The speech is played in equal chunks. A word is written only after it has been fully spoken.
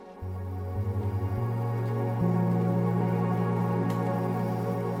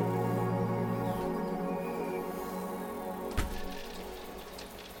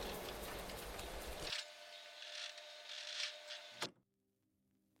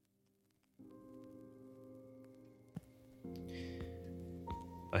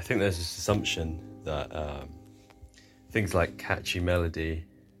I think there's this assumption that things like catchy melody,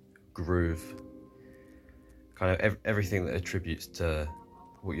 groove, kind of everything that attributes to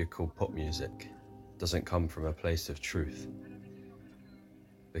what you call pop music doesn't come from a place of truth,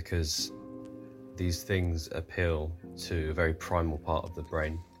 because these things appeal to a very primal part of the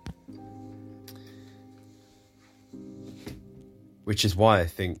brain, which is why I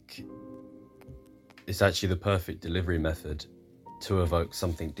think it's actually the perfect delivery method to evoke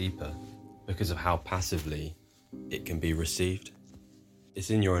something deeper, because of how passively it can be received. It's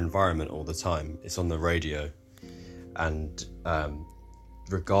in your environment all the time, it's on the radio, and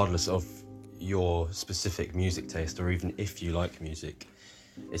regardless of your specific music taste, or even if you like music,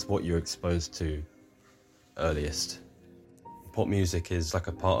 it's what you're exposed to earliest. Pop music is like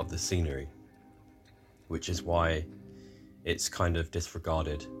a part of the scenery, which is why it's kind of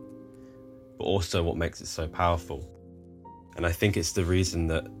disregarded, but also what makes it so powerful. And I think it's the reason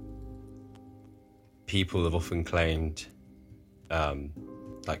that people have often claimed,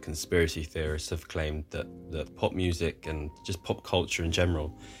 like conspiracy theorists have claimed, that pop music and just pop culture in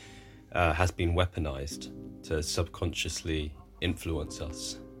general has been weaponized to subconsciously influence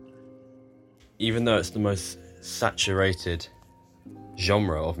us. Even though it's the most saturated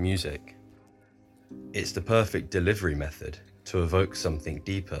genre of music, it's the perfect delivery method to evoke something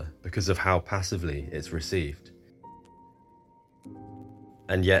deeper because of how passively it's received.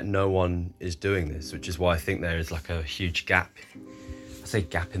 And yet no one is doing this, which is why I think there is like a huge gap. I say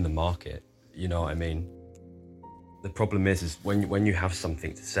gap in the market, you know what I mean? The problem is when you have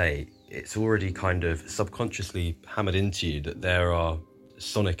something to say, it's already kind of subconsciously hammered into you that there are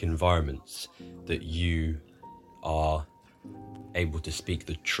sonic environments that you are able to speak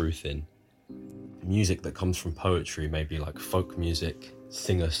the truth in. Music that comes from poetry, maybe like folk music,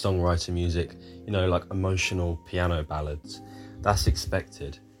 singer-songwriter music, you know, like emotional piano ballads, that's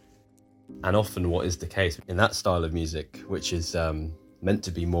expected. And often what is the case in that style of music, which is meant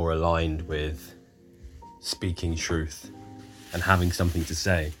to be more aligned with speaking truth and having something to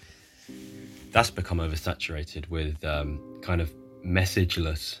say, that's become oversaturated with kind of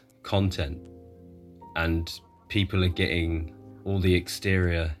messageless content, and people are getting all the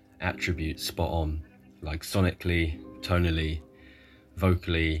exterior attributes spot on, like sonically, tonally,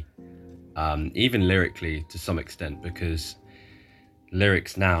 vocally, even lyrically to some extent, because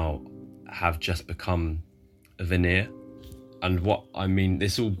lyrics now have just become a veneer. And what I mean,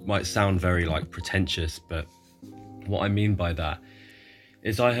 this all might sound very like pretentious, but what I mean by that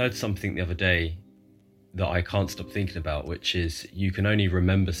is I heard something the other day that I can't stop thinking about, which is you can only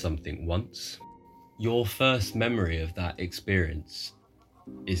remember something once. Your first memory of that experience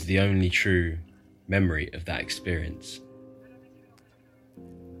is the only true memory of that experience.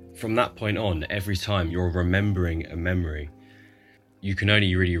 From that point on, every time you're remembering a memory, you can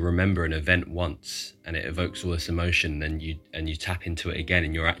only really remember an event once, and it evokes all this emotion, and you tap into it again,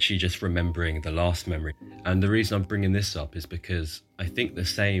 and you're actually just remembering the last memory. And the reason I'm bringing this up is because I think the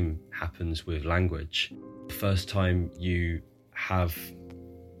same happens with language. The first time you have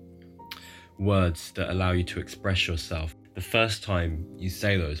words that allow you to express yourself, the first time you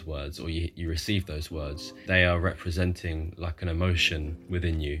say those words, or you receive those words, they are representing like an emotion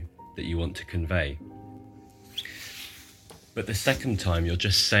within you that you want to convey. But the second time you're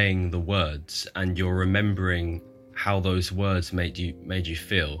just saying the words, and you're remembering how those words made you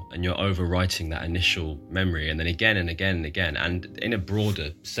feel, and you're overwriting that initial memory, and then again and again and again. And in a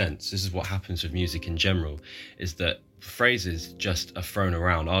broader sense, this is what happens with music in general, is that phrases just are thrown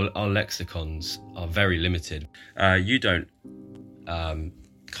around. Our lexicons are very limited. You don't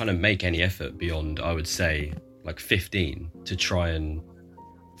kind of make any effort beyond, I would say, like 15 to try and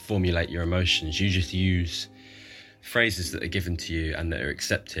formulate your emotions. You just use phrases that are given to you and that are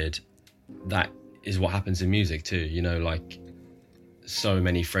accepted. That is what happens in music too, you know, like so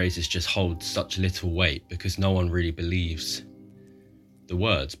many phrases just hold such little weight because no one really believes the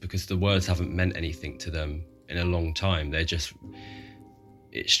words, because the words haven't meant anything to them in a long time. They're just,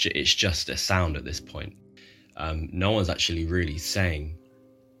 it's just a sound at this point. No one's actually really saying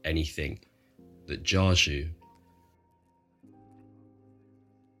anything that jars you